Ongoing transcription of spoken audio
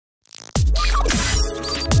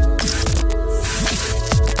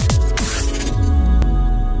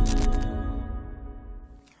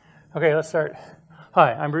Okay, let's start.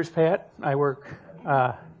 Hi, I'm Bruce Payette. I work.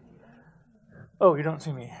 Oh, you don't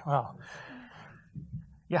see me. Well,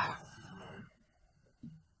 yeah.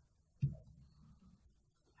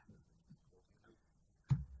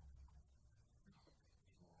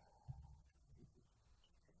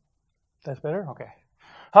 That's better? Okay.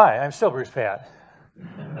 Hi, I'm still Bruce Payette.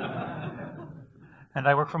 And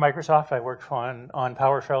I work for Microsoft. I worked on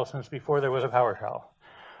PowerShell since before there was a PowerShell.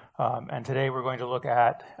 And today we're going to look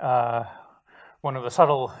at one of the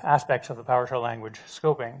subtle aspects of the PowerShell language,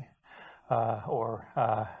 scoping, or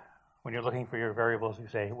when you're looking for your variables, you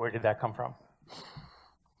say, where did that come from?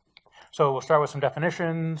 So we'll start with some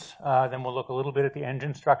definitions, then we'll look a little bit at the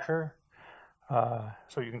engine structure,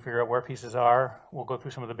 so you can figure out where pieces are. We'll go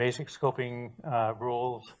through some of the basic scoping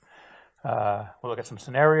rules. We'll look at some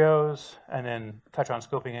scenarios, and then touch on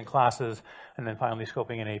scoping in classes, and then finally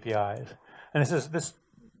scoping in APIs. And this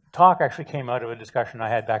talk actually came out of a discussion I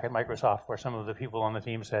had back at Microsoft, where some of the people on the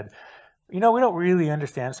team said, you know, we don't really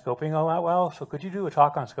understand scoping all that well, so could you do a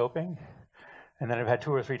talk on scoping? And then I've had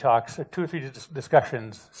two or three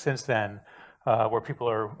discussions since then, where people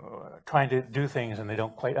are trying to do things and they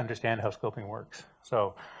don't quite understand how scoping works.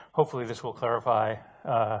 So hopefully this will clarify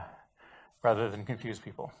rather than confuse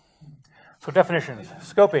people. So definitions,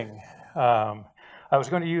 scoping. I was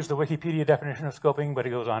going to use the Wikipedia definition of scoping, but it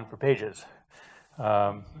goes on for pages.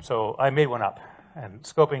 So I made one up. And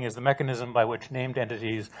scoping is the mechanism by which named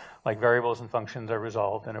entities like variables and functions are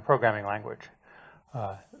resolved in a programming language.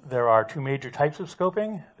 There are two major types of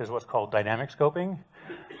scoping. There's what's called dynamic scoping,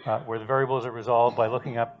 where the variables are resolved by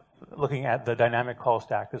looking at the dynamic call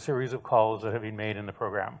stack, the series of calls that have been made in the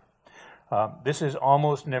program. This is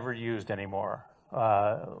almost never used anymore.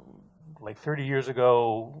 Like 30 years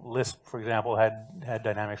ago, Lisp, for example, had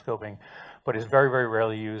dynamic scoping, but it's very, very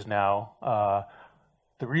rarely used now.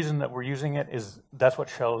 The reason that we're using it is that's what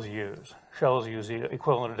shells use. Shells use the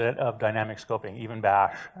equivalent of dynamic scoping. Even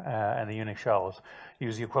Bash and the Unix shells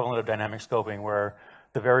use the equivalent of dynamic scoping, where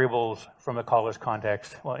the variables from the caller's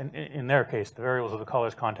context, well, in their case, the variables of the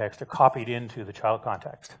caller's context are copied into the child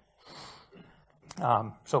context.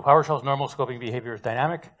 So PowerShell's normal scoping behavior is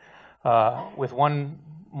dynamic, with one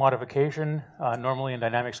modification. Normally in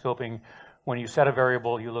dynamic scoping, when you set a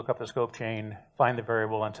variable, you look up the scope chain, find the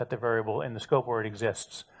variable, and set the variable in the scope where it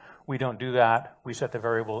exists. We don't do that. We set the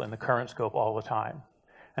variable in the current scope all the time.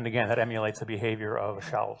 And again, that emulates the behavior of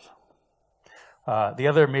shells. The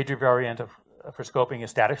other major variant for scoping is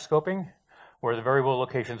static scoping, where the variable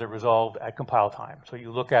locations are resolved at compile time. So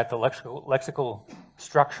you look at the lexical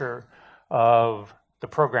structure of the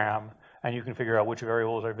program, and you can figure out which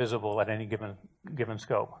variables are visible at any given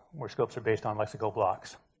scope, where scopes are based on lexical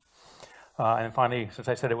blocks. And finally, since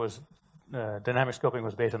I said it was dynamic scoping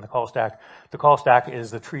was based on the call stack is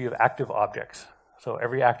the tree of active objects. So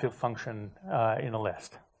every active function in a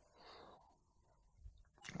list,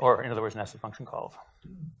 or in other words, nested function calls.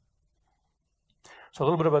 So a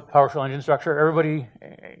little bit about the PowerShell engine structure.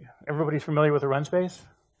 Everybody's familiar with the run space?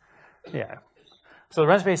 Yeah. So the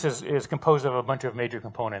run space is composed of a bunch of major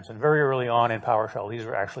components, and very early on in PowerShell, these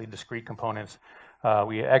were actually discrete components.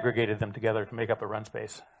 We aggregated them together to make up a run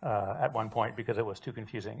space at one point because it was too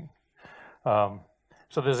confusing.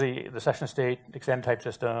 So there's the session state, extended type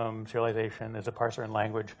system, serialization, there's a parser and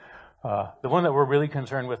language. The one that we're really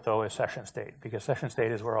concerned with, though, is session state, because session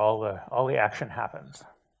state is where all the action happens.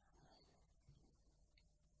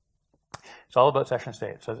 It's all about session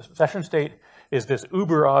state. So the session state is this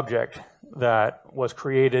Uber object that was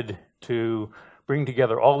created to bring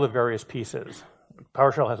together all the various pieces.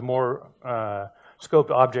 PowerShell has more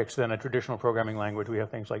scoped objects than a traditional programming language. We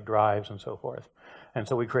have things like drives and so forth. And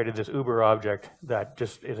so we created this Uber object that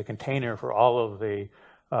just is a container for all of the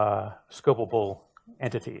scopable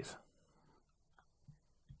entities.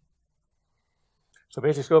 So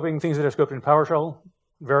basic scoping, things that are scoped in PowerShell,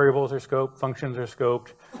 variables are scoped, functions are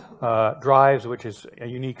scoped, drives, which is a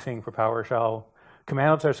unique thing for PowerShell.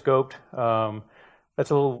 Commands are scoped. That's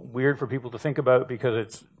a little weird for people to think about because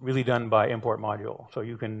it's really done by import module. So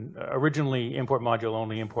you can originally import module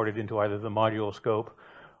only imported into either the module scope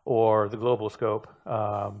or the global scope.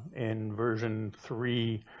 In version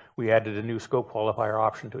 3, we added a new scope qualifier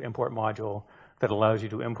option to import module that allows you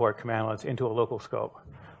to import commandlets into a local scope.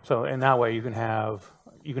 So in that way, you can have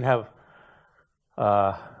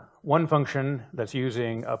one function that's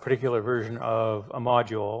using a particular version of a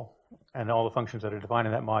module and all the functions that are defined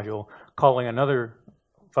in that module, calling another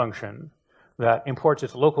function that imports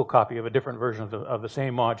its local copy of a different version of the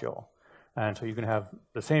same module. And so you can have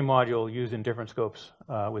the same module used in different scopes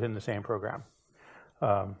within the same program.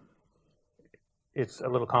 It's a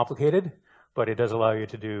little complicated, but it does allow you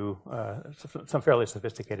to do some fairly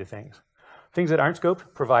sophisticated things. Things that aren't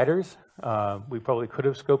scoped, providers. We probably could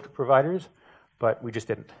have scoped providers, but we just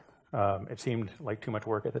didn't. It seemed like too much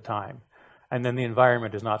work at the time. And then the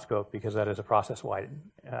environment is not scoped because that is a process-wide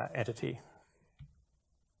entity.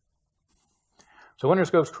 So when are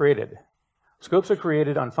scopes created? Scopes are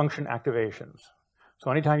created on function activations.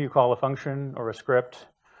 So anytime you call a function or a script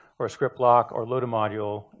block or load a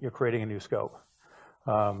module, you're creating a new scope.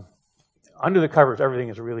 Under the covers, everything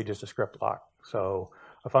is really just a script block. So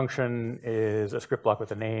a function is a script block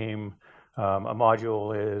with a name. A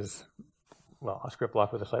module is, well, a script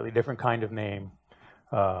block with a slightly different kind of name.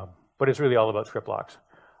 But it's really all about script blocks.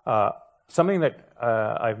 Something that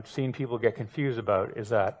I've seen people get confused about is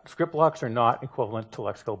that script blocks are not equivalent to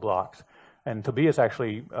lexical blocks. And Tobias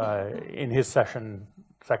actually, in his session,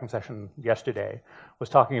 second session yesterday, was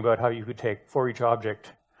talking about how you could take for each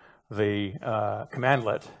object the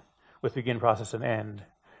commandlet with begin, process, and end,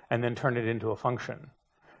 and then turn it into a function.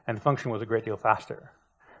 And the function was a great deal faster.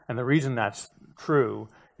 And the reason that's true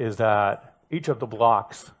is that each of the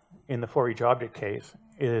blocks in the for each object case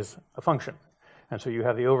is a function. And so you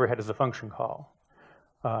have the overhead as the function call.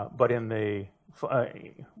 But in the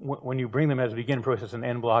when you bring them as begin, process, and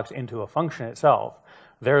end blocks into a function itself,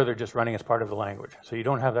 they're just running as part of the language. So you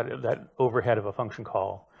don't have that overhead of a function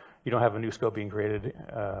call. You don't have a new scope being created.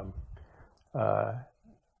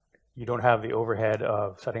 You don't have the overhead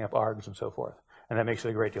of setting up args and so forth. And that makes it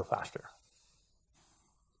a great deal faster.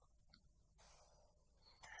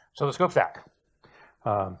 So the scope stack.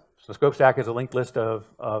 So the scope stack is a linked list of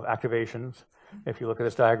activations. If you look at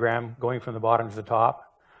this diagram, going from the bottom to the top,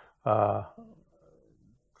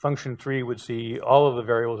 function 3 would see all of the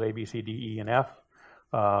variables A, B, C, D, E, and F.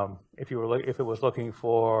 If it was looking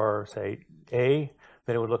for, say, A,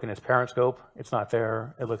 then it would look in its parent scope. It's not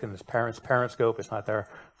there. It looked in its parent scope. It's not there.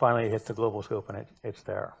 Finally, it hits the global scope, and it's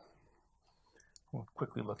there. We'll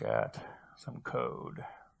quickly look at some code.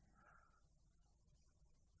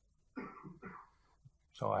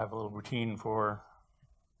 So I have a little routine for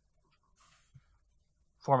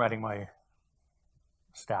formatting my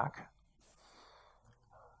stack.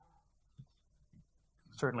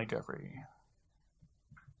 Certainly, Jeffrey.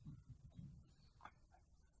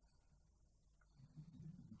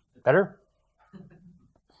 Better?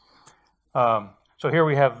 So here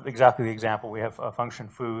we have exactly the example. We have a function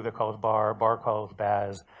foo that calls bar calls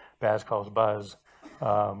baz calls buzz.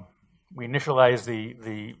 We initialize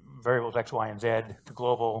the variables x, y, and z to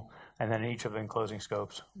global, and then in each of the enclosing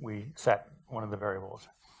scopes, we set one of the variables.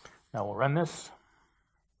 Now we'll run this.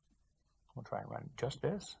 We'll try and run just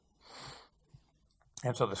this.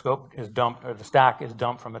 And so the scope is dumped, or the stack is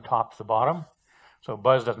dumped from the top to the bottom. So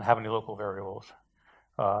buzz doesn't have any local variables.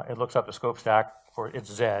 It looks up the scope stack for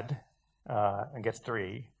its z and gets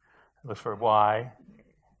 3. It looks for y.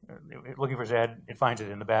 Looking for z, it finds it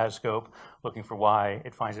in the baz scope. Looking for y,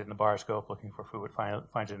 it finds it in the bar scope. Looking for foo, it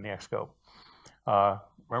finds it in the x scope.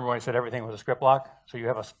 Remember when I said everything was a script block? So you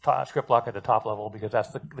have a script block at the top level because that's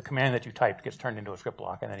the command that you typed gets turned into a script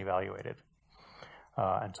block and then evaluated.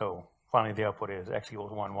 And so finally the output is x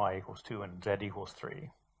equals 1, y equals 2, and z equals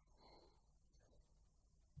 3.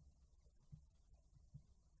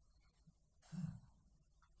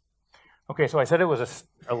 Okay, so I said it was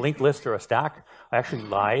a linked list or a stack. I actually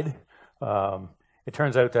lied. It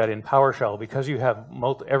turns out that in PowerShell, because you have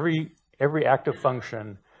every active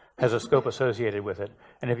function has a scope associated with it,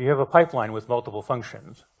 and if you have a pipeline with multiple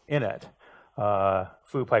functions in it,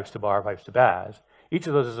 foo pipes to bar, pipes to baz, each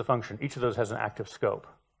of those is a function. Each of those has an active scope,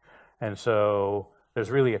 and so there's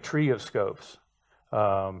really a tree of scopes,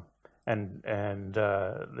 and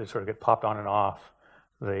they sort of get popped on and off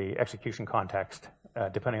the execution context.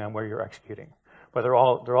 Depending on where you're executing, but they're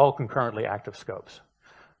all concurrently active scopes.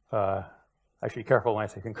 Actually, careful when I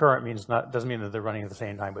say concurrent doesn't mean that they're running at the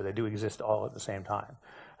same time, but they do exist all at the same time,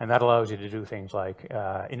 and that allows you to do things like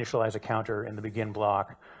initialize a counter in the begin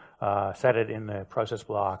block, set it in the process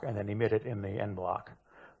block, and then emit it in the end block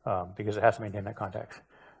because it has to maintain that context.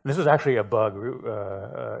 And this was actually a bug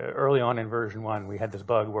early on in version 1. We had this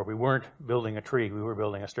bug where we weren't building a tree; we were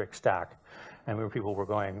building a strict stack. And people were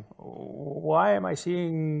going, why am I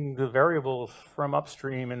seeing the variables from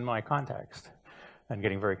upstream in my context? And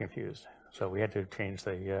getting very confused. So we had to change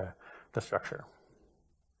the structure.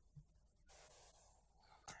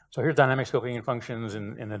 So here's dynamic scoping and functions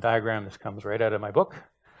in the diagram. This comes right out of my book.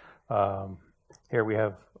 Here we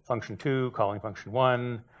have function 2 calling function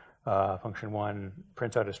 1. Function 1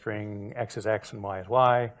 prints out a string, x is x and y is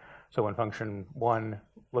y. So when function 1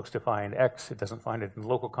 looks to find x, it doesn't find it in the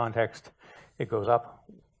local context. It goes up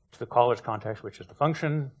to the caller's context, which is the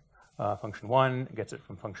function. function 1, it gets it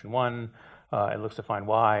from function 1, it looks to find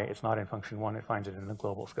y, it's not in function 1, it finds it in the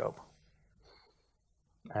global scope.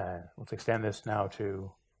 Let's extend this now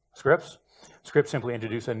to scripts. Scripts simply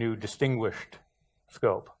introduce a new distinguished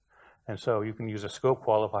scope. And so you can use a scope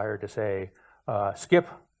qualifier to say, skip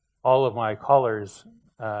all of my callers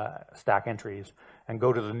stack entries and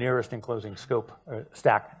go to the nearest enclosing scope,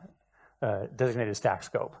 designated stack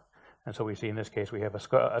scope. And so we see in this case, we have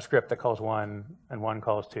a script that calls 1 and 1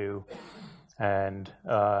 calls 2. And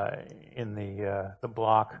in the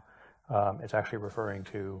block, it's actually referring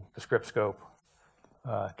to the script scope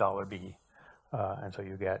 $B. And so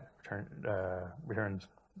you get returns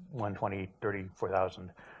 120, 30,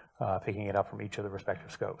 4,000, picking it up from each of the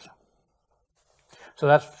respective scopes. So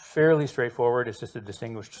that's fairly straightforward. It's just a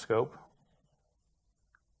distinguished scope.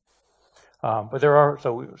 But there are,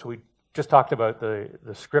 so we just talked about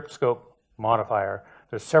the script scope modifier.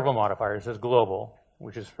 There's several modifiers. There's global,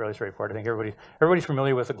 which is fairly straightforward. I think everybody's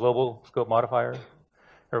familiar with the global scope modifier.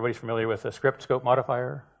 Everybody's familiar with the script scope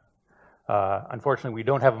modifier. Unfortunately, we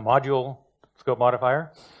don't have a module scope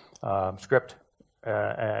modifier. Script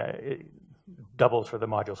it doubles for the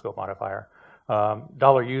module scope modifier.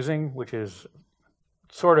 $using, which is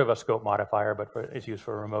sort of a scope modifier, but it's used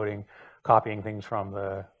for remoting, copying things from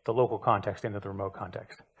the local context into the remote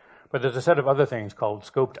context. But there's a set of other things called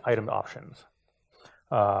scoped item options.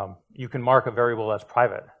 You can mark a variable as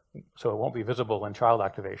private, so it won't be visible in child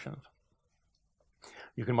activations.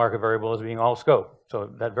 You can mark a variable as being all scope, so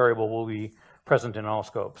that variable will be present in all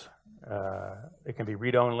scopes. It can be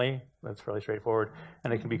read-only, that's fairly straightforward,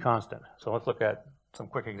 and it can be constant. So let's look at some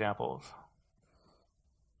quick examples.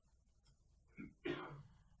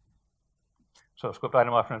 So scoped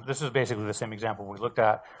item options, this is basically the same example we looked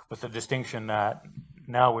at, with the distinction that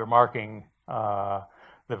now we're marking the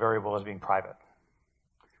variable as being private.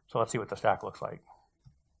 So let's see what the stack looks like.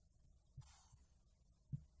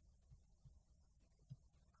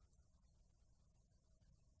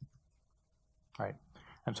 Right.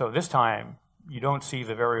 And so this time, you don't see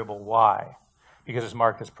the variable y because it's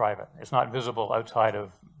marked as private. It's not visible outside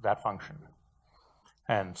of that function.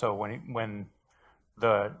 And so when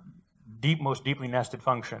the most deeply nested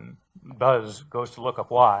function goes to look up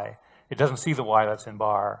y, it doesn't see the y that's in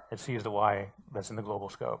bar, it sees the y that's in the global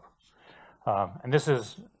scope. And this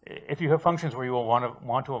is, if you have functions where you will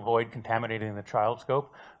want to avoid contaminating the child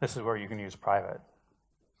scope, this is where you can use private.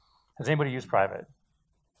 Has anybody used private?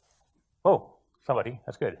 Oh, somebody,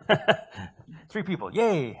 that's good. 3 people,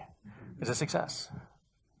 yay, it's a success.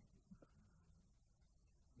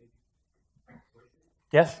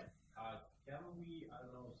 Yes? Can we, I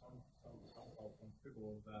don't know, somehow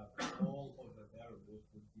configure that all of the variables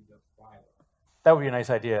would be the private? That would be a nice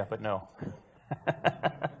idea, but no.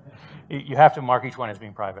 You have to mark each one as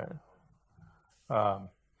being private.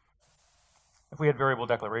 If we had variable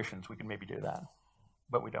declarations, we could maybe do that,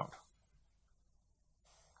 but we don't.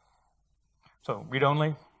 So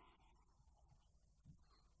read-only.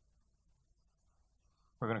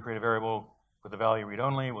 We're going to create a variable with the value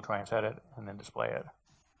read-only. We'll try and set it and then display it.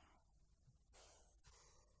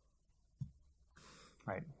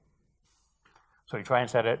 Right. So you try and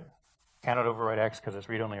set it. Cannot overwrite x because it's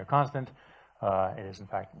read-only or constant. It is in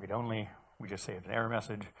fact read-only. We just saved an error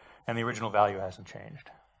message, and the original value hasn't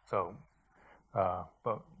changed. So,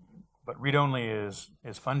 but read-only is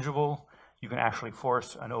fungible. You can actually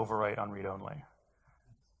force an overwrite on read-only.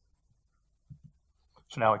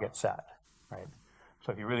 So now it gets set, right?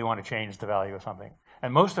 So if you really want to change the value of something,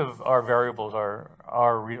 and most of our variables are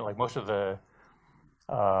like most of the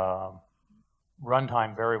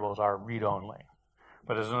runtime variables are read-only,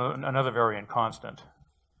 but there's another variant, constant.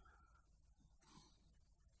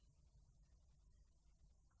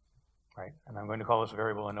 Right, and I'm going to call this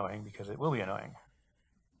variable annoying because it will be annoying.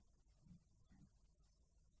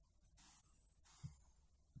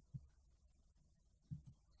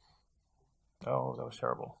 Oh, that was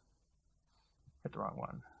terrible. Hit the wrong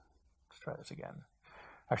one. Let's try this again.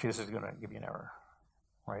 Actually, this is going to give you an error,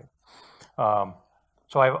 right?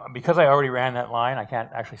 So because I already ran that line, I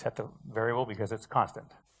can't actually set the variable because it's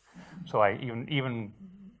constant. So I even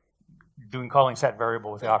calling set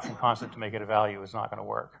variable with the option constant to make it a value is not going to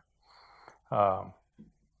work. I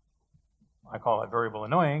call it variable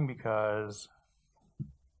annoying because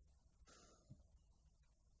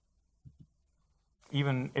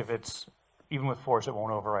even with force, it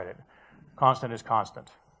won't overwrite it. Constant is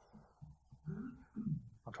constant.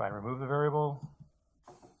 I'll try and remove the variable,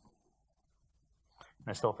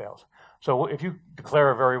 and it still fails. So if you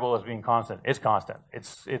declare a variable as being constant, it's constant.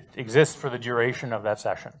 It exists for the duration of that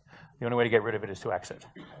session. The only way to get rid of it is to exit.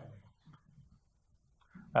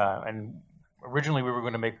 And originally we were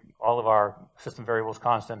going to make all of our system variables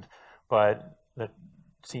constant, but that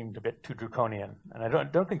seemed a bit too draconian. And I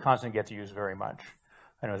don't think constant gets used very much.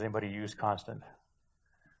 I don't know, has anybody used constant?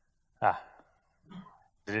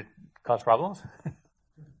 Did it cause problems?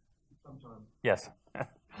 Sometimes. Yes.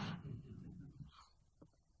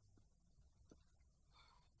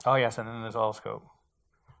 Oh yes, and then there's all scope.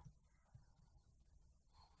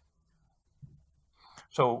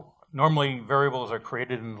 So normally variables are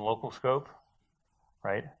created in the local scope,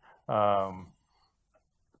 right?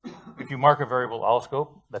 If you mark a variable all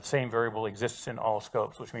scope, that same variable exists in all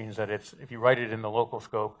scopes, which means that if you write it in the local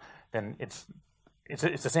scope, then it's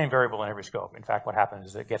the same variable in every scope. In fact, what happens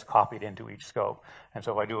is it gets copied into each scope. And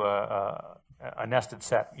so if I do a nested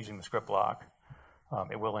set using the script block,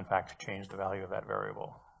 it will in fact change the value of that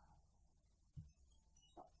variable.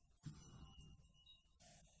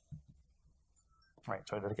 Right,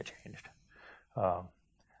 so it doesn't get changed.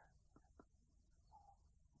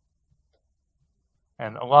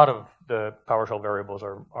 And a lot of the PowerShell variables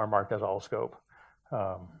are marked as all scope.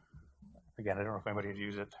 Again, I don't know if anybody would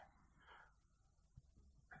use it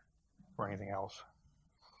for anything else.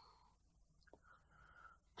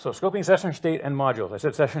 So scoping session state and modules. I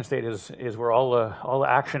said session state is where all the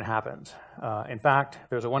action happens. In fact,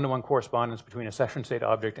 there's a one-to-one correspondence between a session state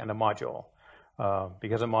object and a module.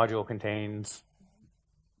 Because a module contains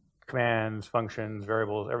commands, functions,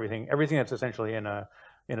 variables, everything that's essentially in a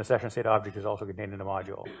session state object is also contained in a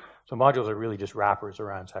module. So modules are really just wrappers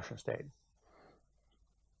around session state.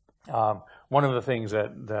 One of the things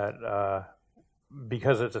that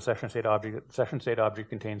because it's a session state object, the session state object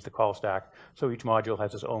contains the call stack, so each module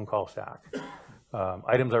has its own call stack.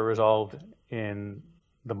 Items are resolved in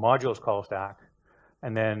the module's call stack,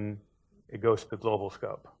 and then it goes to the global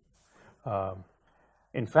scope.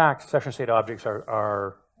 In fact, session state objects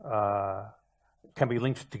can be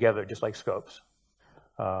linked together just like scopes.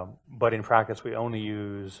 But in practice, we only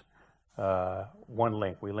use one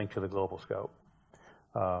link. We link to the global scope.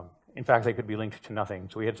 In fact, they could be linked to nothing.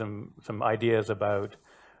 So we had some ideas about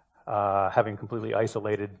having completely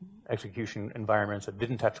isolated execution environments that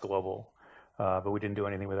didn't touch global, but we didn't do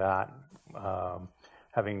anything with that.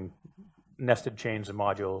 Having nested chains of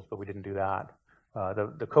modules, but we didn't do that.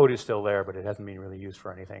 The code is still there, but it hasn't been really used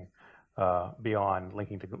for anything beyond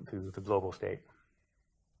linking to the global state.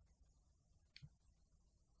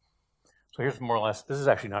 So here's more or less, this is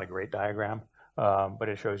actually not a great diagram, but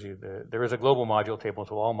it shows you there is a global module table,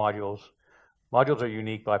 so all modules are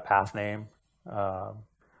unique by path name,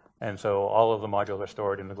 and so all of the modules are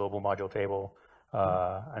stored in the global module table,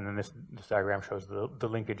 and then this diagram shows the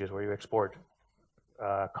linkages where you export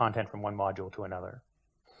content from one module to another,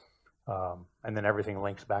 and then everything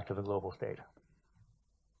links back to the global state.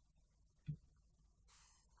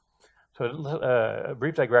 So a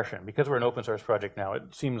brief digression. Because we're an open source project now,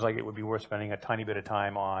 it seems like it would be worth spending a tiny bit of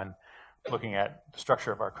time on looking at the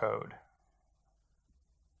structure of our code.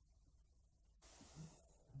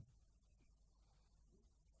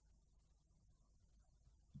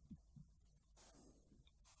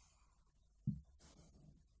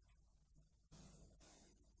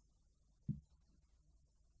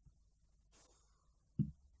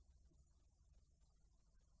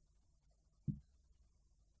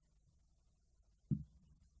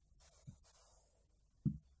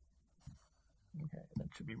 Okay, that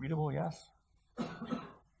should be readable, yes.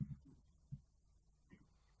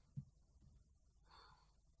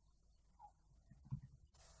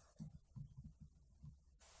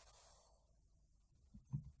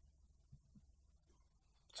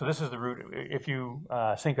 So this is the root. If you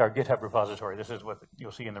sync our GitHub repository, this is what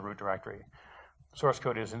you'll see in the root directory. Source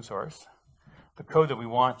code is in source. The code that we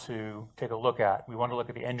want to take a look at, we want to look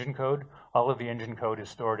at the engine code. All of the engine code is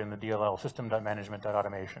stored in the DLL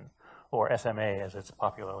system.management.automation, or SMA as it's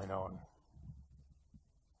popularly known.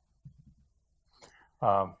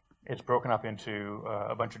 It's broken up into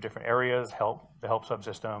a bunch of different areas, the help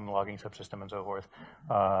subsystem, logging subsystem, and so forth.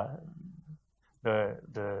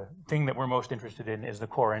 The thing that we're most interested in is the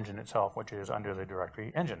core engine itself, which is under the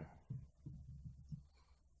directory engine.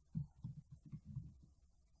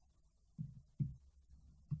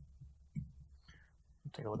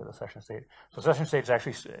 Take a look at the session state. So session state is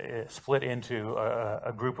actually split into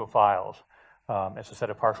a group of files. It's a set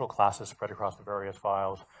of partial classes spread across the various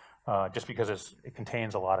files, just because it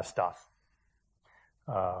contains a lot of stuff.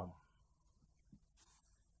 So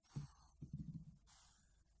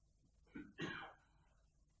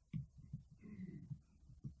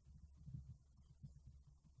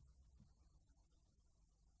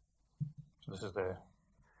this is the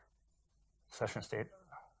session state,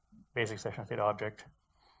 basic session state object.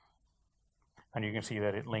 and you can see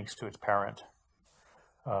that it links to its parent.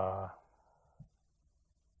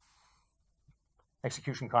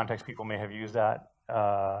 Execution context, people may have used that.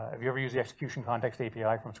 Have you ever used the execution context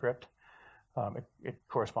API from script? It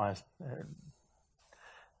corresponds,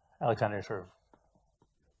 Alexander sort of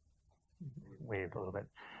waved a little bit.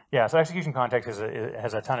 Yeah, so execution context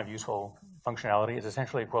has a ton of useful functionality. It's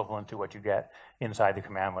essentially equivalent to what you get inside the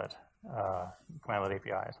cmdlet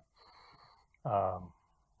APIs.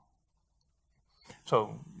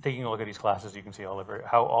 So taking a look at these classes, you can see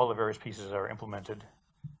how all the various pieces are implemented.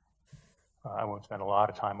 I won't spend a lot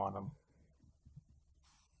of time on them.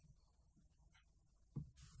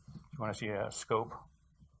 If you want to see a scope.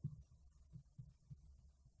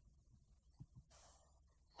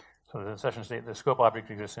 So the session state, the scope object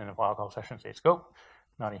exists in a file called session state scope.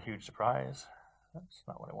 Not a huge surprise. That's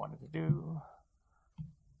not what I wanted to do.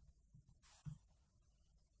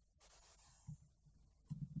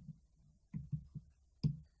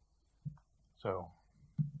 So,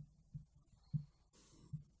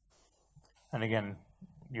 and again,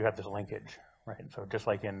 you have this linkage, right? So just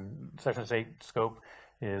like in session state scope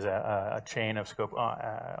is a chain of scope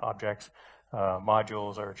objects,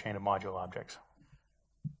 modules are a chain of module objects.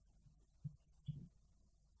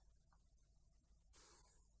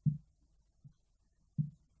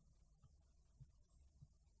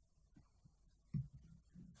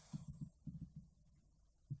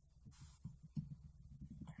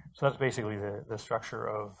 So that's basically the structure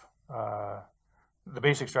of, the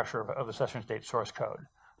basic structure of the session state source code.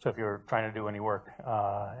 So if you're trying to do any work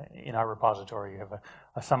in our repository, you have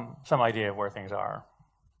some idea of where things are.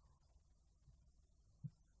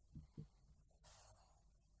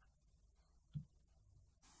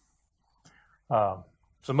 So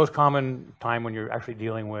the most common time when you're actually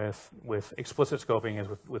dealing with explicit scoping is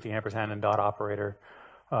with the ampersand and dot operator.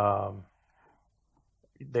 Dot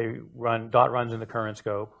runs in the current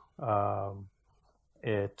scope.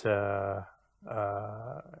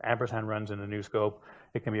 Ampersand runs in the new scope.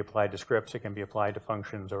 It can be applied to scripts, it can be applied to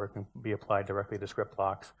functions, or it can be applied directly to script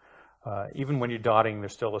blocks. Even when you're dotting,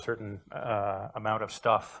 there's still a certain amount of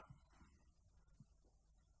stuff.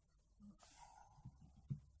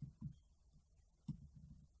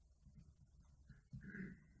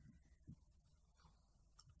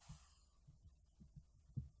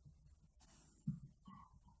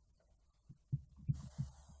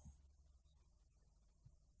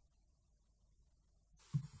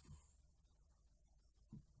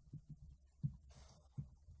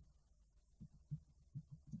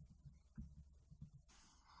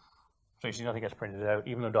 So you see nothing gets printed out,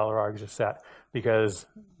 even though $args is set, because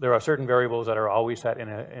there are certain variables that are always set in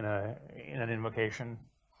an invocation.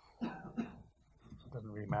 It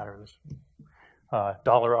doesn't really matter. This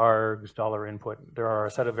 $args, $input. There are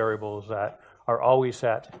a set of variables that are always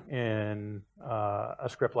set in a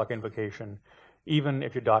script block invocation, even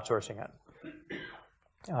if you're dot sourcing it.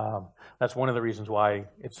 That's one of the reasons why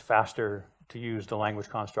it's faster to use the language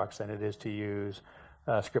constructs than it is to use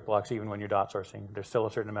script blocks even when you're dot sourcing. There's still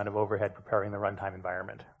a certain amount of overhead preparing the runtime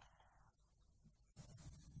environment.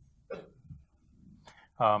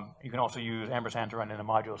 You can also use ampersand to run in a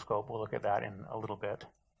module scope. We'll look at that in a little bit.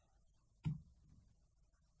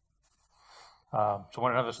 So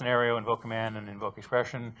one another scenario, invoke command and invoke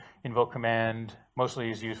expression. Invoke command mostly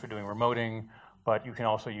is used for doing remoting, but you can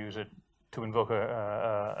also use it to invoke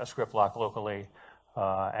a script block locally,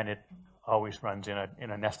 and it always runs in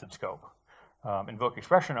a nested scope. Invoke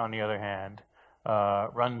expression, on the other hand,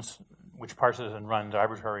 which parses and runs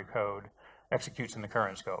arbitrary code, executes in the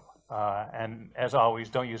current scope. And as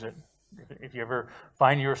always, don't use it. If you ever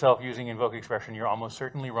find yourself using invoke expression, you're almost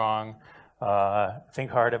certainly wrong.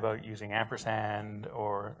 Think hard about using ampersand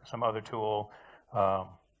or some other tool,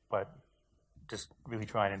 but just really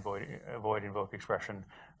try and avoid invoke expression.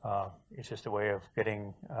 It's just a way of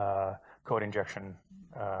getting code injection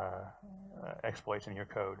exploits in your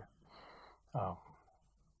code.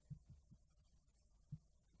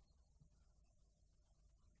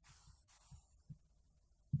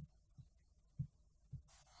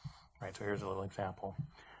 Right, so here's a little example.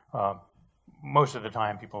 Most of the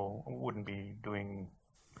time, people wouldn't be doing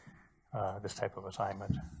this type of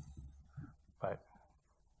assignment, but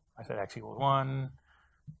I said x equals 1.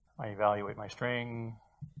 I evaluate my string.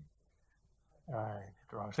 I did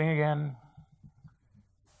the wrong thing again.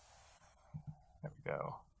 There we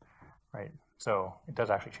go. Right, so it does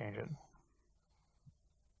actually change it.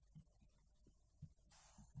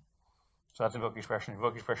 So that's invoke expression.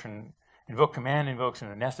 Invoke command invokes in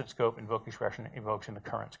the nested scope. Invoke expression invokes in the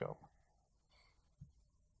current scope.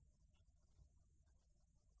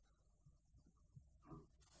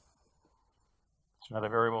 It's another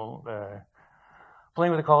variable.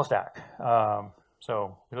 playing with the call stack.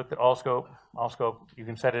 So we looked at all scope. All scope, you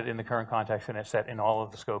can set it in the current context, and it's set in all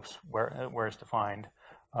of the scopes where it's defined.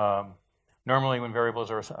 Normally, when variables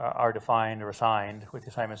are defined or assigned with the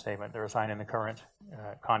assignment statement, they're assigned in the current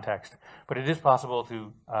context. But it is possible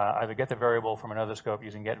to either get the variable from another scope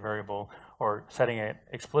using get variable, or setting it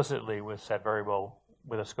explicitly with set variable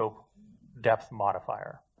with a scope depth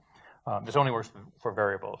modifier. This only works for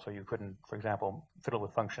variables, so you couldn't, for example, fiddle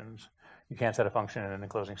with functions. You can't set a function in an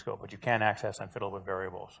enclosing scope, but you can access and fiddle with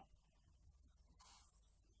variables.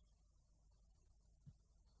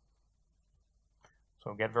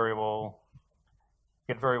 So get variable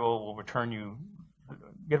will return you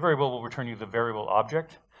the variable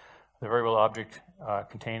object. The variable object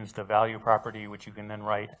contains the value property, which you can then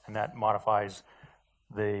write, and that modifies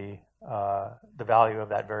the value of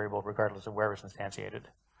that variable regardless of where it's instantiated.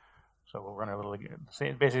 So we'll run a little,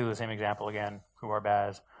 basically the same example again, foo or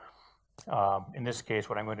baz. In this case,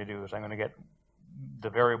 what I'm going to do is I'm going to get the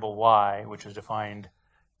variable y, which is defined.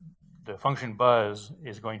 The function buzz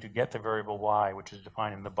is going to get the variable y, which is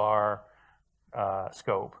defined in the bar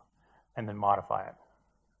scope, and then modify it.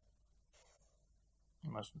 I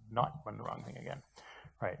must not run the wrong thing again.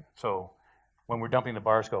 Right, so when we're dumping the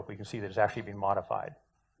bar scope, we can see that it's actually been modified.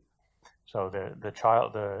 So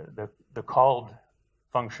the called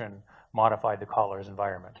function modified the caller's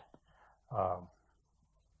environment,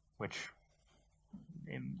 which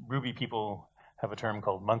in Ruby people have a term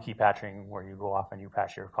called monkey patching, where you go off and you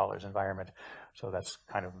patch your caller's environment. So that's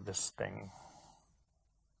kind of this thing.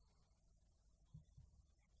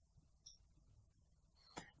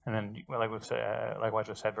 And then, likewise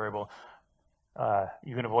with set variable,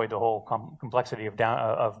 you can avoid the whole complexity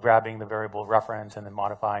of grabbing the variable reference and then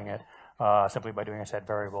modifying it simply by doing a set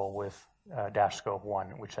variable with dash scope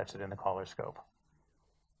 1, which sets it in the caller scope.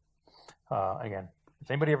 Again, has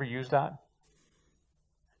anybody ever used that?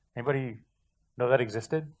 Anybody know that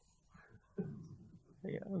existed?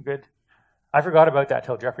 Yeah, good. I forgot about that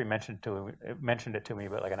till Jeffrey mentioned it to me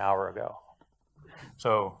about like an hour ago.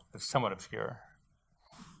 So it's somewhat obscure.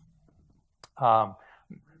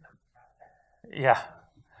 Yeah,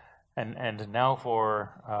 and now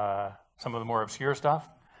for some of the more obscure stuff,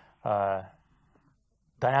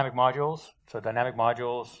 dynamic modules. So dynamic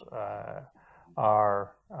modules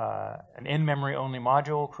are an in-memory only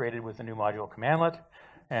module created with the new module commandlet,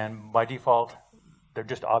 and by default, they're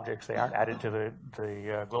just objects. They aren't added to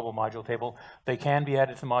the global module table. They can be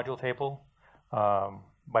added to the module table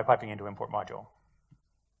by piping into import module.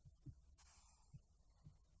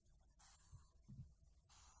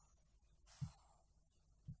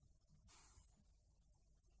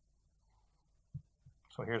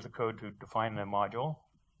 So here's the code to define the module.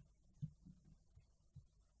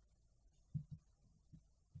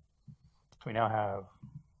 So we now have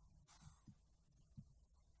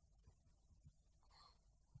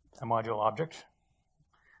a module object.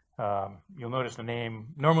 You'll notice the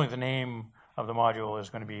name. Normally, the name of the module is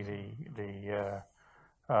going to be the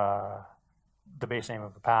base name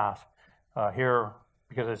of the path. Here,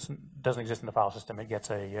 because it doesn't exist in the file system, it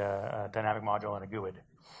gets a dynamic module and a GUID.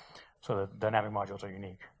 So the dynamic modules are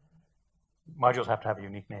unique. Modules have to have a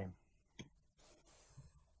unique name.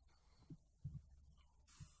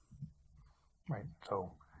 Right,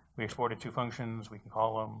 so we exported two functions. We can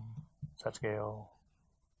call them set scale,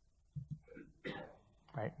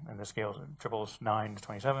 right? And the scale is triples 9 to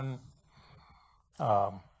 27.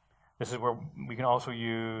 This is where we can also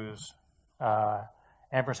use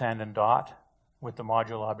ampersand and dot with the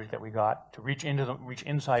module object that we got to reach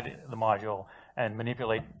inside the module and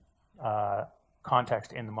manipulate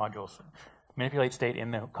context in the modules, manipulate state in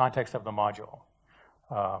the context of the module.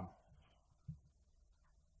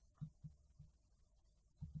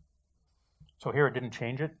 So here it didn't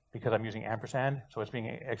change it because I'm using ampersand, so it's being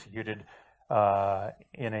executed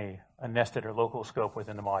in a nested or local scope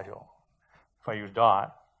within the module. If I use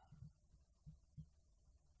dot,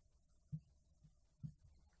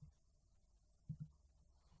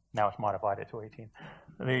 now it's modified it to 18.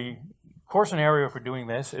 The core scenario for doing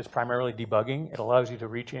this is primarily debugging. It allows you to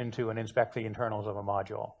reach into and inspect the internals of a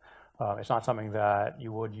module. It's not something that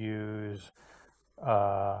you would use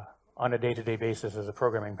on a day-to-day basis as a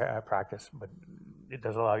programming practice, but it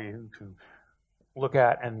does allow you to look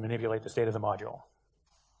at and manipulate the state of the module.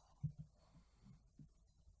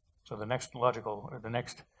 So the next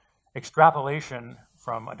extrapolation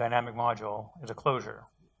from a dynamic module is a closure.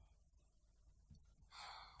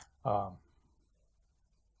 Flip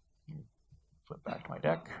back to my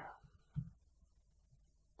deck.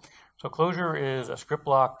 So closure is a script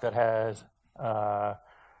block that has a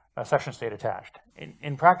session state attached.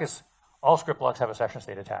 In practice, all script blocks have a session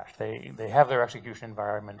state attached. They have their execution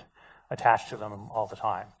environment attached to them all the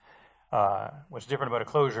time. What's different about a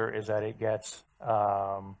closure is that it gets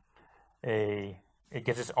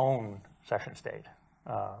its own session state,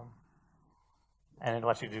 and it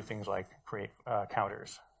lets you do things like create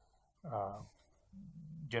counters,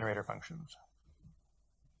 generator functions.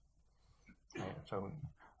 Okay, so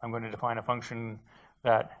I'm going to define a function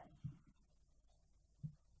that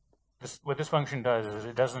what this function does is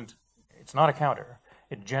it's not a counter,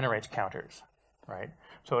 it generates counters, right?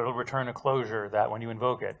 So it'll return a closure that when you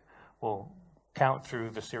invoke it will count through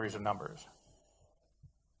the series of numbers.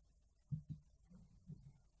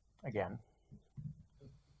 Again.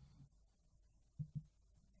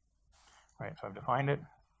 Right, so I've defined it,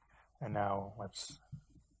 and now let's,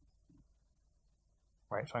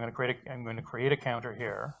 right, so I'm going to create a counter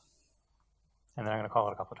here, and then I'm going to call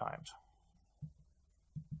it a couple of times.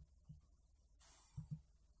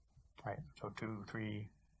 Right, so 2, 3.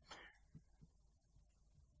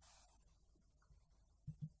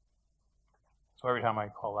 So every time I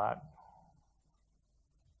call that,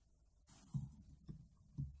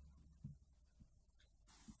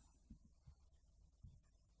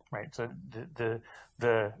 right, so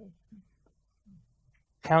the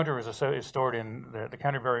counter is stored in, the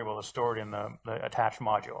counter variable is stored in the attached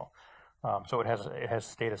module. So it has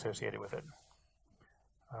state associated with it.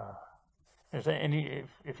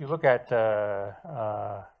 If you look at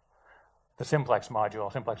the simplex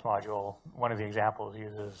module, one of the examples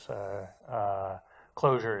uses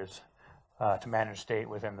closures to manage state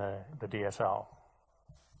within the DSL.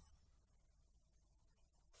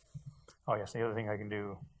 Oh yes, the other thing I can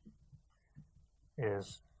do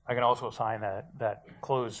is I can also assign that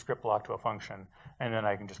closed script block to a function, and then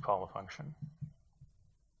I can just call a function.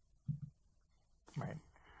 Right.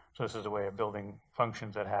 So this is a way of building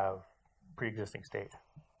functions that have pre-existing state.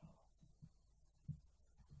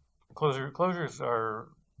 Closures are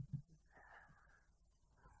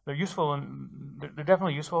useful, and they're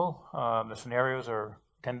definitely useful. The scenarios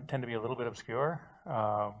tend to be a little bit obscure,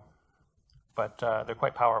 but they're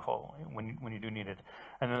quite powerful when you do need it.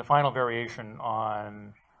 And then the final variation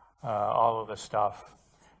on all of this stuff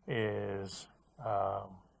is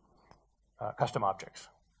custom objects,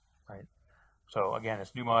 right? So again,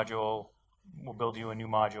 it's new module. We'll build you a new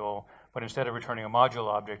module, but instead of returning a module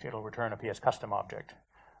object, it'll return a PS custom object.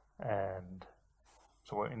 And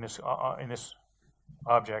so in this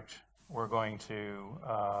object, we're going to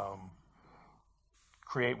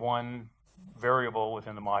create one variable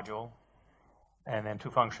within the module, and then 2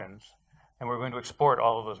 functions, and we're going to export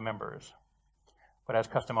all of those members, but as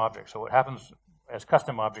custom objects. So what happens as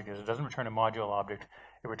custom object is it doesn't return a module object,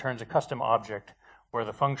 it returns a custom object where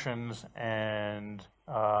the functions and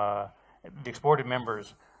the exported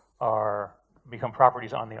members become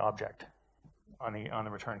properties on the object, on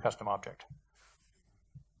the return custom object.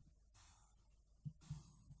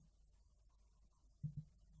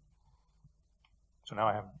 So now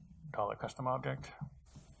I have $custom object,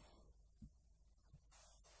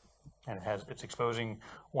 and it's exposing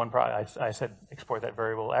one. I said export that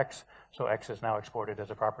variable x, so x is now exported as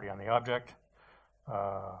a property on the object.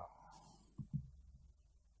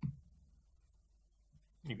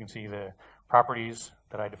 You can see the properties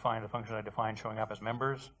that I defined, the function I defined, showing up as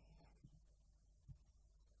members.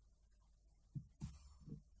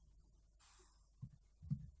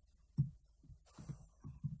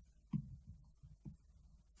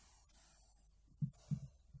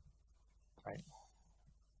 Right.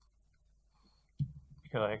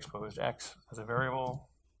 Because I exposed x as a variable.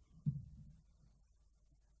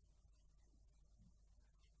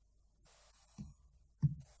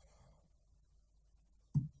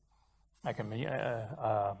 I can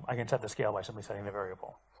set the scale by simply setting the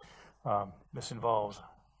variable. This involves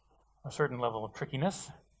a certain level of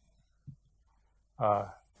trickiness.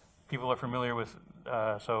 People are familiar with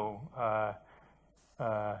new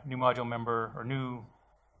module member or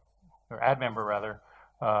add member rather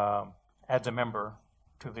adds a member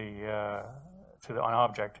to the on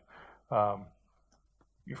object.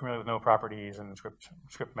 You're familiar with no properties and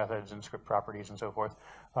script methods and script properties and so forth.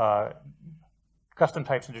 Custom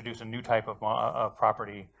types introduce a new type of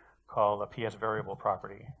property called a PS variable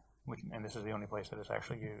property, and this is the only place that it's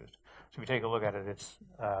actually used. So if you take a look at it, it's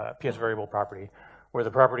a PS variable property, where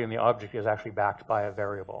the property in the object is actually backed by a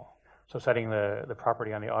variable. So setting the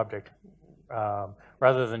property on the object,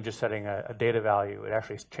 rather than just setting a data value, it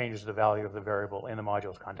actually changes the value of the variable in the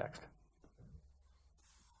module's context.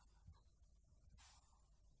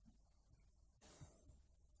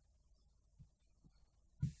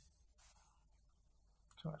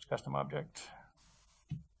 So that's custom object.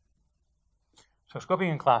 So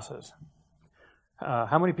scoping in classes.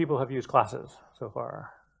 How many people have used classes so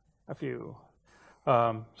far? A few.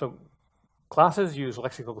 So classes use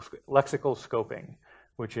lexical scoping,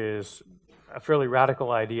 which is a fairly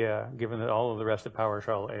radical idea given that all of the rest of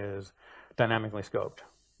PowerShell is dynamically scoped.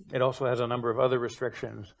 It also has a number of other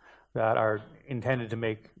restrictions that are intended to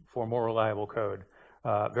make for more reliable code.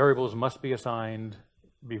 Variables must be assigned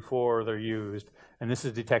before they're used, and this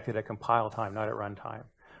is detected at compile time, not at runtime.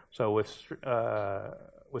 So with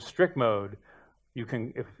strict mode, you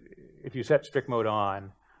can, if you set strict mode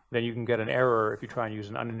on, then you can get an error if you try and use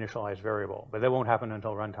an uninitialized variable, but that won't happen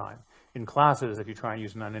until runtime. In classes, if you try and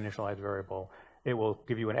use an uninitialized variable, it will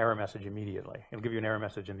give you an error message immediately. It'll give you an error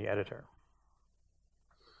message in the editor.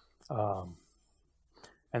 And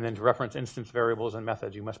then to reference instance variables and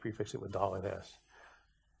methods, you must prefix it with $this.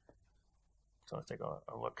 So let's take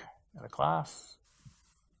a look at a class.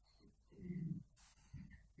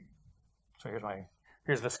 So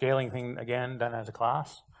here's the scaling thing again done as a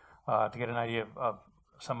class to get an idea of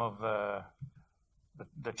some of the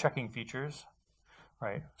checking features,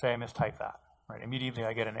 right? Say I mistype that, right? Immediately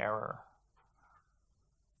I get an error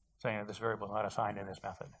saying that this variable is not assigned in this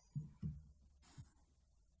method.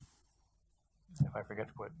 If I forget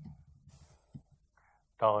to put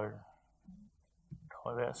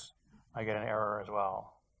 $this, I get an error as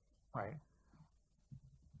well, right?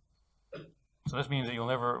 So this means that you'll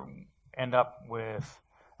never end up with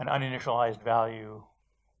an uninitialized value,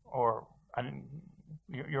 or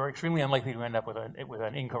you're extremely unlikely to end up with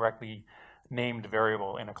an incorrectly named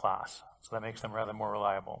variable in a class. So that makes them rather more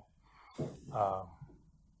reliable. We'll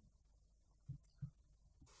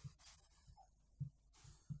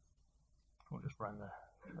just run the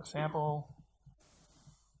sample.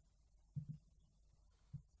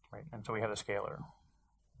 Right, and so we have the scalar.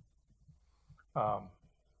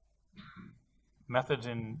 Methods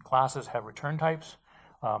in classes have return types.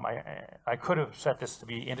 I could have set this to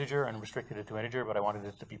be integer and restricted it to integer, but I wanted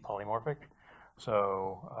it to be polymorphic.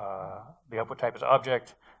 So the output type is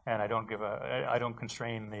object, and I don't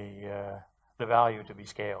constrain the value to be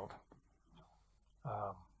scaled.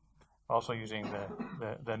 Also using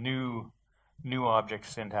the new object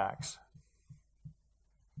syntax,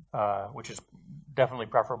 which is definitely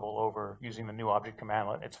preferable over using the new object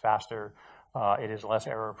commandlet. It's faster. It is less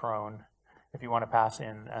error prone. If you want to pass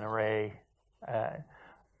in an array,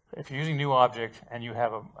 if you're using new object and you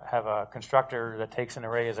have a constructor that takes an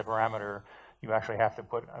array as a parameter, you actually have to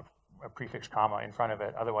put a prefix comma in front of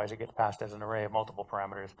it. Otherwise, it gets passed as an array of multiple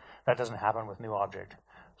parameters. That doesn't happen with new object.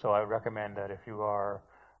 So I would recommend that if you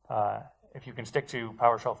can stick to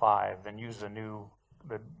PowerShell 5, then use the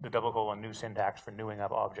double colon new syntax for newing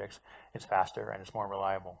up objects. It's faster and it's more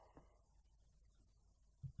reliable.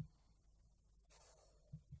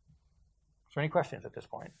 Is there any questions at this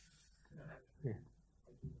point? Yeah.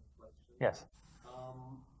 Yes.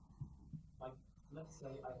 Like, let's say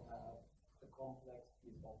I have a complex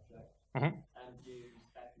piece object and use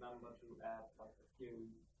add member to add like a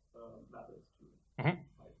few methods to it.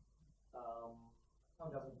 Like, how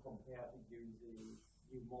does it compare to using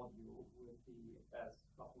new module with the as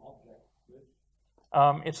custom object switch?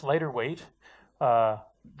 It's lighter weight. The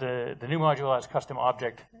new module as custom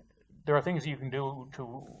object, there are things you can do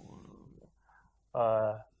to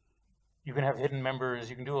you can have hidden members.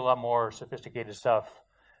 You can do a lot more sophisticated stuff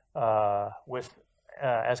with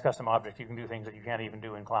as custom object. You can do things that you can't even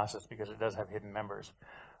do in classes because it does have hidden members.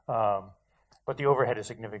 But the overhead is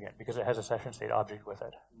significant because it has a session state object with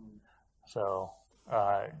it. So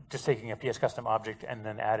just taking a PS custom object and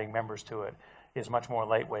then adding members to it is much more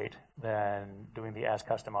lightweight than doing the as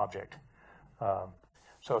custom object.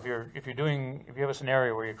 So if you have a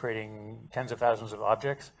scenario where you're creating tens of thousands of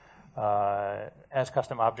objects, as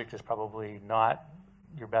custom object is probably not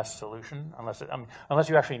your best solution unless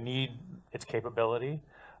you actually need its capability.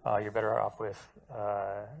 You're better off with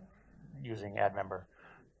using add member.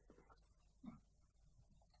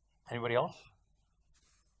 Anybody else?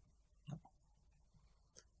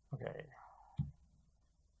 Okay.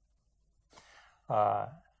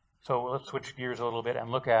 So let's switch gears a little bit and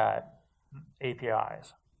look at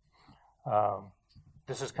APIs.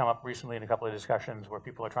 This has come up recently in a couple of discussions where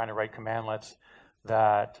people are trying to write commandlets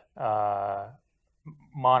that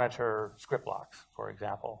monitor script blocks, for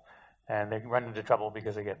example, and they run into trouble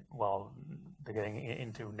because they're getting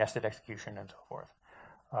into nested execution and so forth.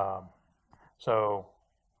 So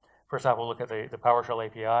first off, we'll look at the PowerShell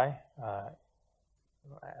API.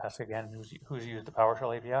 Ask again, who's used the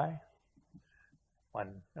PowerShell API?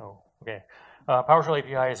 One, oh, okay. PowerShell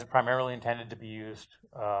API is primarily intended to be used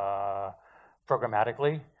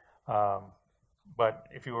programmatically. but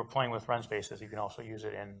if you were playing with run spaces, you can also use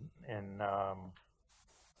it in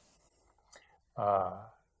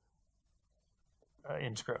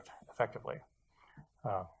script effectively.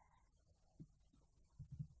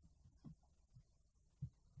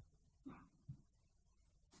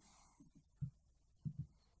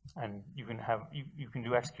 And you can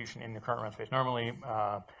do execution in the current run space. Normally,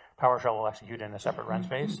 PowerShell will execute in a separate run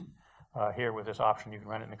space. Here, with this option, you can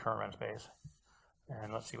run it in the current run space.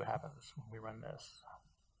 And let's see what happens when we run this.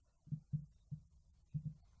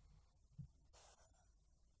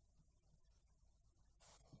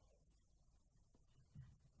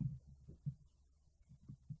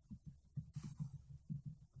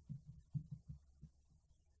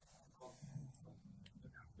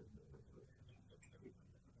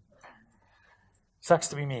 Sucks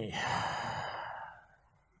to be me.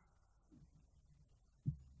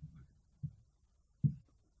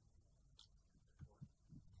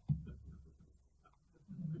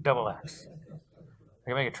 Double X. I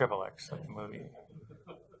can make a triple X like the movie.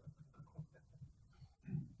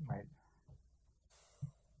 Right.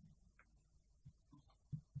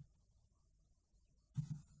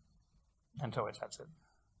 And so that's it.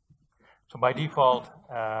 So by default,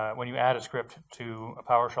 when you add a script to a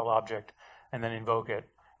PowerShell object and then invoke it,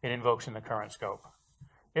 it invokes in the current scope.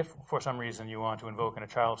 If for some reason you want to invoke in a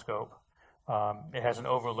child scope, it has an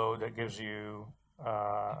overload that gives you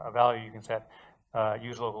a value you can set,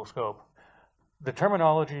 use local scope. The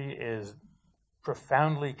terminology is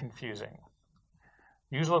profoundly confusing.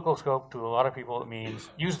 Use local scope, to a lot of people, it means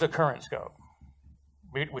use the current scope,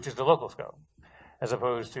 which is the local scope, as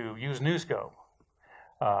opposed to use new scope.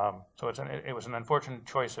 So it was an unfortunate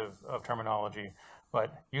choice of terminology,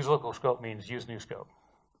 but use local scope means use new scope,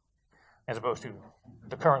 as opposed to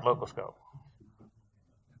the current local scope.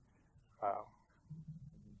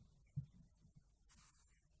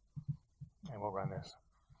 And we'll run this.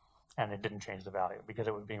 And it didn't change the value because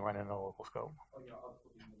it was being run in a local scope.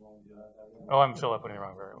 Oh, I'm still outputting the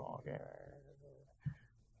wrong variable. Okay.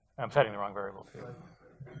 I'm setting the wrong variable too.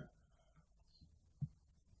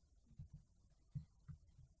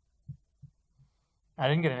 I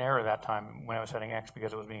didn't get an error that time when I was setting X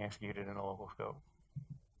because it was being executed in a local scope.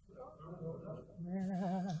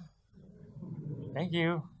 Thank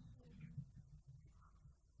you.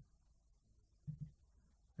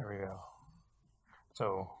 There we go.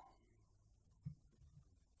 So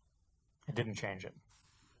it didn't change it.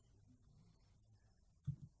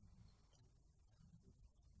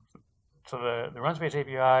 So the RunSpace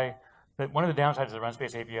API, one of the downsides of the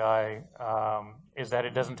RunSpace API is that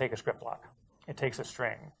it doesn't take a script block. It takes a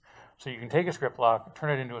string. So you can take a script block,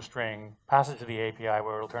 turn it into a string, pass it to the API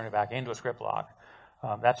where it'll turn it back into a script block.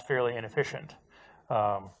 That's fairly inefficient.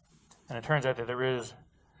 And it turns out that there is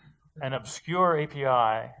an obscure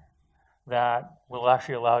API that will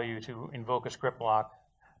actually allow you to invoke a script block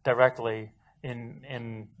directly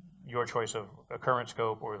in your choice of a current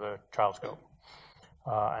scope or the child scope.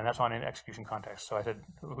 And that's on an execution context. So I said,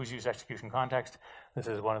 who's used execution context? This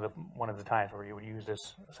is one of the times where you would use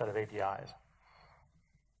this set of APIs.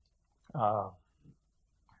 So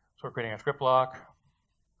we're creating a script block.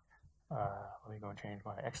 Let me go and change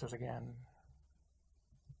my X's again.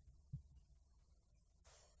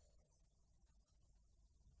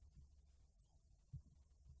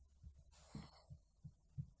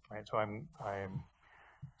 Right, so I'm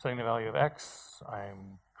setting the value of X.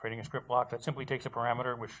 I'm creating a script block that simply takes a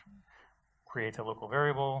parameter which creates a local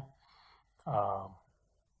variable.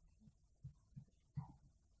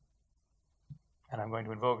 And I'm going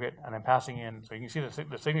to invoke it, and I'm passing in, so you can see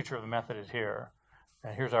the signature of the method is here.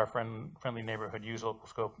 And here's our friendly neighborhood use local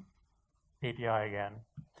scope API again.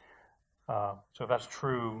 So if that's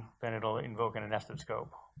true, then it'll invoke in a nested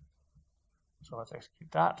scope. So let's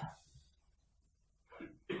execute that.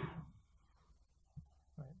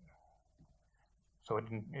 So it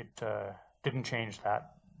didn't change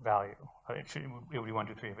that value. It would be 1,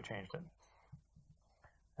 2, 3 if it changed it.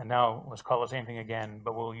 And now let's call the same thing again,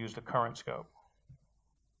 but we'll use the current scope.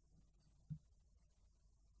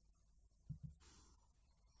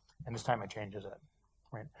 And this time it changes it,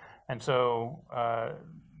 right? And so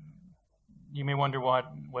you may wonder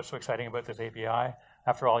what's so exciting about this API.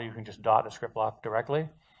 After all, you can just dot a script block directly.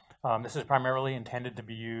 This is primarily intended to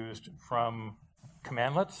be used from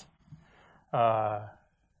commandlets.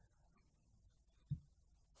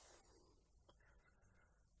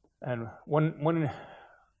 And one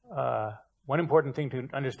important thing to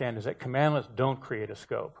understand is that commandlets don't create a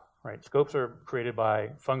scope, right? Scopes are created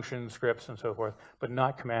by functions, scripts, and so forth, but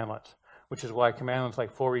not commandlets, which is why commandlets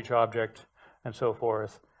like for each object and so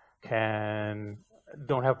forth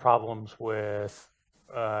don't have problems with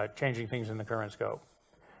changing things in the current scope.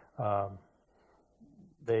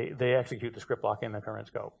 They execute the script block in the current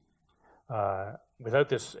scope. Without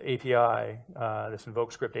this API, this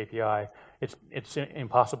invoke script API, it's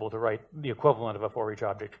impossible to write the equivalent of a for each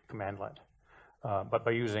object commandlet. But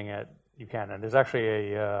by using it, you can. And there's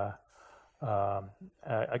actually a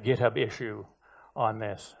GitHub issue on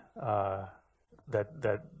this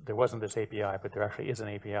that there wasn't this API, but there actually is an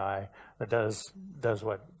API that does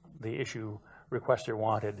what the issue requester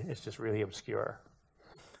wanted. It's just really obscure.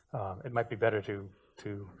 It might be better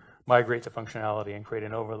to migrate the functionality and create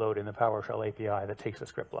an overload in the PowerShell API that takes a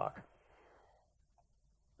script block.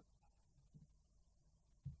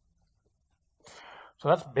 So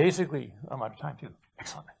that's basically, I'm out of time too.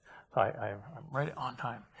 Excellent. So I'm right on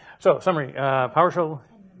time. So summary, PowerShell,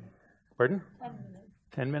 pardon?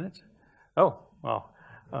 10 minutes? Oh, well,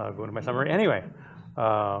 I'll go to my summary anyway.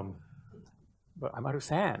 But I'm out of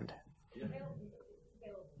sand.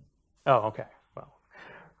 Oh, okay.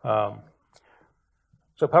 Well,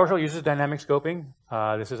 so PowerShell uses dynamic scoping.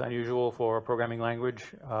 This is unusual for a programming language.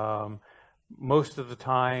 Most of the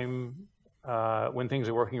time, when things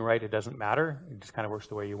are working right, it doesn't matter. It just kind of works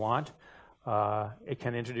the way you want. It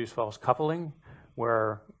can introduce false coupling,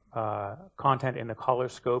 where content in the caller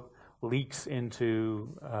scope leaks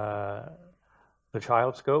into the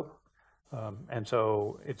child scope. And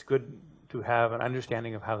so it's good to have an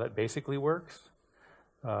understanding of how that basically works.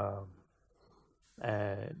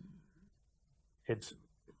 And it's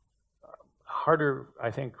harder,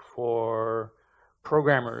 I think, for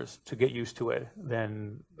programmers to get used to it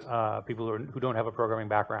than people who don't have a programming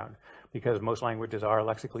background, because most languages are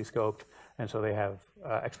lexically scoped, and so they have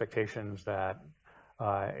expectations that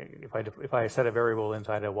if I set a variable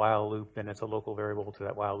inside a while loop, then it's a local variable to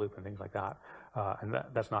that while loop and things like that, and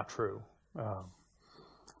that's not true.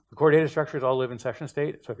 The core data structures all live in session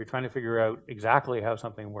state, so if you're trying to figure out exactly how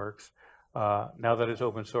something works, now that it's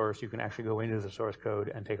open source, you can actually go into the source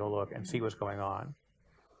code and take a look and see what's going on.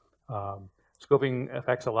 Scoping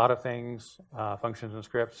affects a lot of things, functions and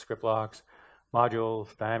scripts, script blocks,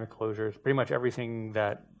 modules, dynamic closures, pretty much everything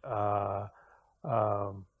that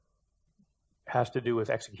has to do with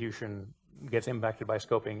execution gets impacted by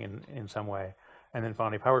scoping in some way. And then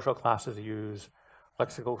finally, PowerShell classes use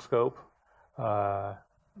lexical scope. All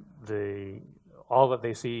that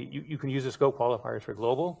they see, you can use the scope qualifiers for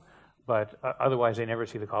global, but otherwise they never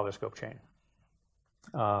see the caller scope chain.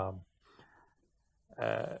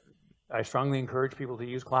 I strongly encourage people to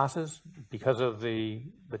use classes because of the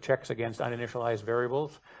checks against uninitialized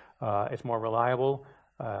variables. It's more reliable.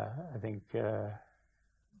 I think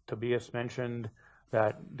Tobias mentioned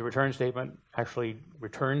that the return statement actually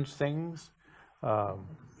returns things.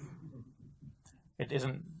 It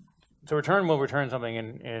isn't, so return will return something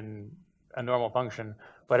in a normal function,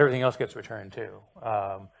 but everything else gets returned too.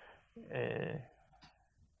 One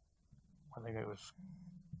thing I was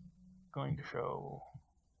going to show.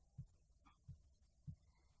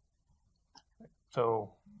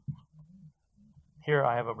 So here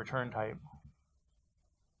I have a return type.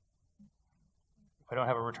 If I don't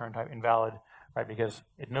have a return type, invalid, right? Because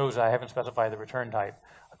it knows I haven't specified the return type.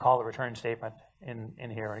 I call the return statement in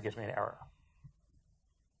here and it gives me an error.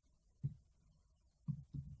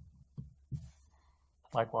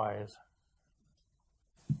 Likewise,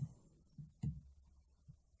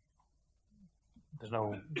 there's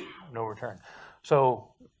no return.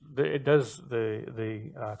 So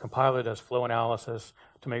the compiler does flow analysis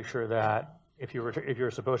to make sure that if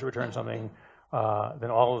you're supposed to return something,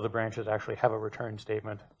 then all of the branches actually have a return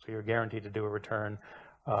statement. So you're guaranteed to do a return.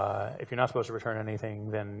 If you're not supposed to return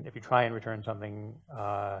anything, then if you try and return something,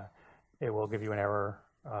 it will give you an error.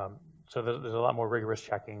 So there's a lot more rigorous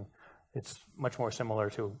checking. It's much more similar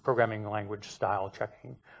to programming language style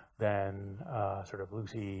checking than sort of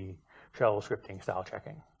loosey shell scripting style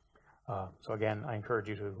checking. So again, I encourage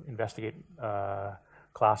you to investigate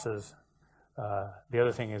classes. The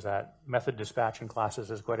other thing is that method dispatch in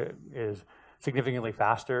classes is significantly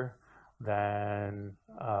faster than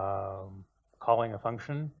calling a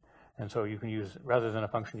function. And so you can use, rather than a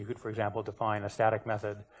function, you could, for example, define a static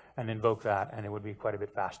method and invoke that, and it would be quite a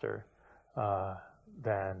bit faster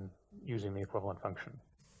than using the equivalent function.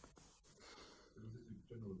 This is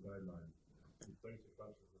a general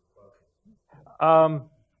guideline.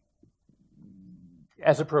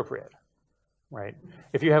 As appropriate, right?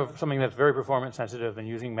 If you have something that's very performance sensitive, then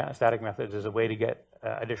using static methods is a way to get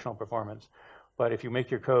additional performance. But if you make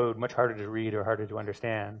your code much harder to read or harder to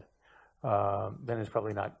understand, then it's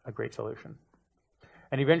probably not a great solution.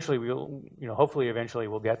 And eventually hopefully eventually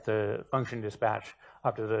we'll get the function dispatch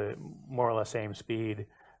up to the more or less same speed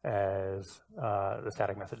as the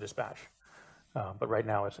static method dispatch. But right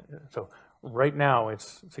now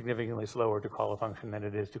it's significantly slower to call a function than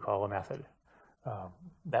it is to call a method.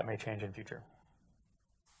 That may change in future.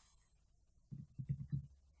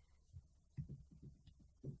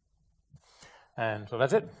 And so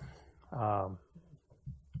that's it. You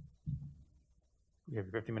have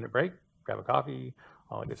your 15-minute break, grab a coffee,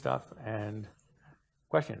 all that good stuff, and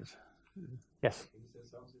questions. Yes? Can you say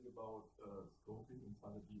something about scoping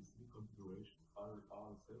inside a DSC configuration? Are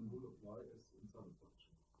same rule apply as inside a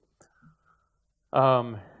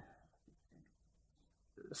function?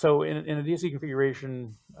 So in a DSC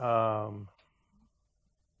configuration,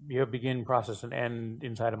 you have begin, process, and end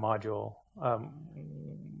inside a module.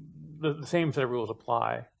 The same set of rules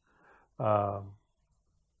apply. I'm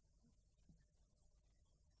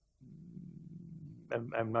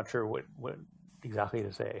not sure what exactly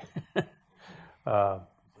to say.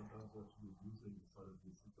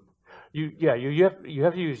 You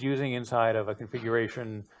have to use using inside of a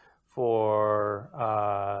configuration for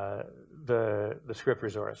the script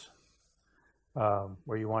resource,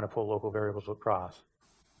 where you want to pull local variables across.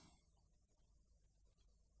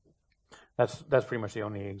 That's pretty much the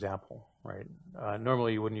only example, right?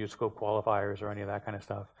 Normally you wouldn't use scope qualifiers or any of that kind of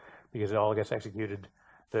stuff because it all gets executed.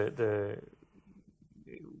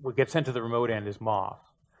 What gets sent to the remote end is MOF,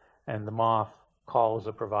 and the MOF calls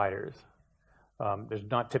the providers. There's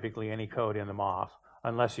not typically any code in the MOF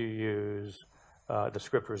unless you use the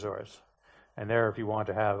script resource. And there, if you want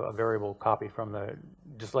to have a variable copied from the,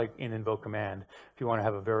 just like in invoke command, if you want to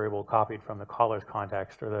have a variable copied from the caller's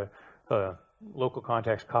context or the local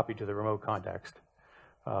context copied to the remote context,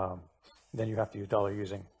 then you have to use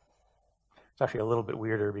 $using. It's actually a little bit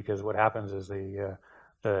weirder because what happens is the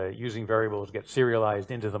using variables get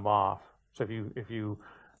serialized into the MOF. So if you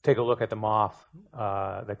take a look at the MOF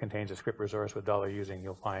that contains a script resource with $using,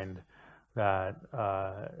 you'll find that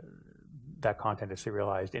that content is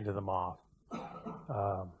serialized into the MOF,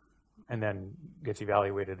 and then gets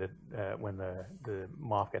evaluated when the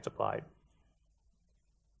MOF gets applied.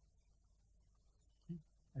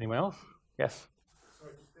 Anyone else? Yes?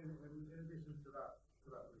 Sorry, just in addition to that,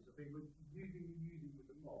 I think with using with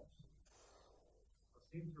the mobs, I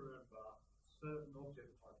seem to remember certain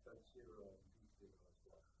object types don't serialize and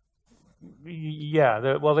deserialize.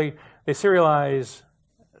 Yeah, well, they serialize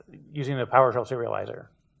using the PowerShell serializer.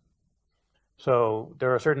 So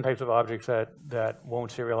there are certain types of objects that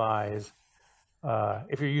won't serialize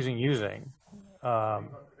if you're using.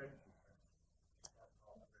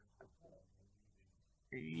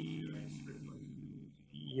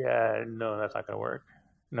 Yeah, no, that's not going to work.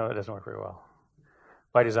 No, it doesn't work very well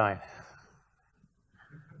by design.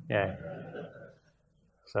 Yeah.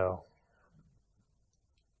 So,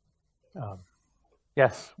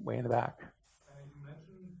 yes, way in the back. You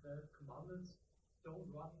mentioned that commandlets don't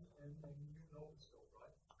run in open scope,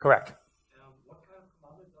 right? Correct. What kind of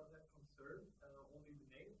commandlet does that concern? Only the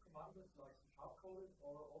native commandlets like the hard-coded,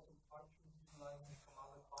 or also functions utilizing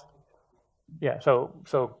commandlet binding? Yeah, so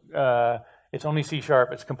it's only C#,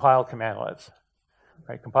 it's compiled commandlets.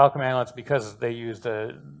 Right? Compiled commandlets, because they use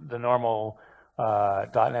the normal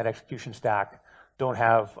 .NET execution stack, don't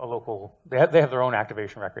have a local, they have their own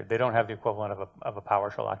activation record. They don't have the equivalent of a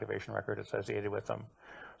PowerShell activation record associated with them.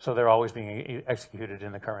 So they're always being executed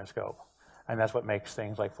in the current scope. And that's what makes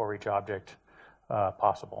things like for each object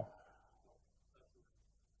possible.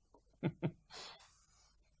 Okay.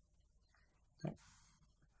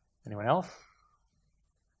 Anyone else?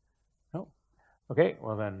 No? Okay,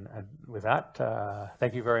 well then, with that,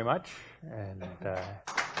 thank you very much. And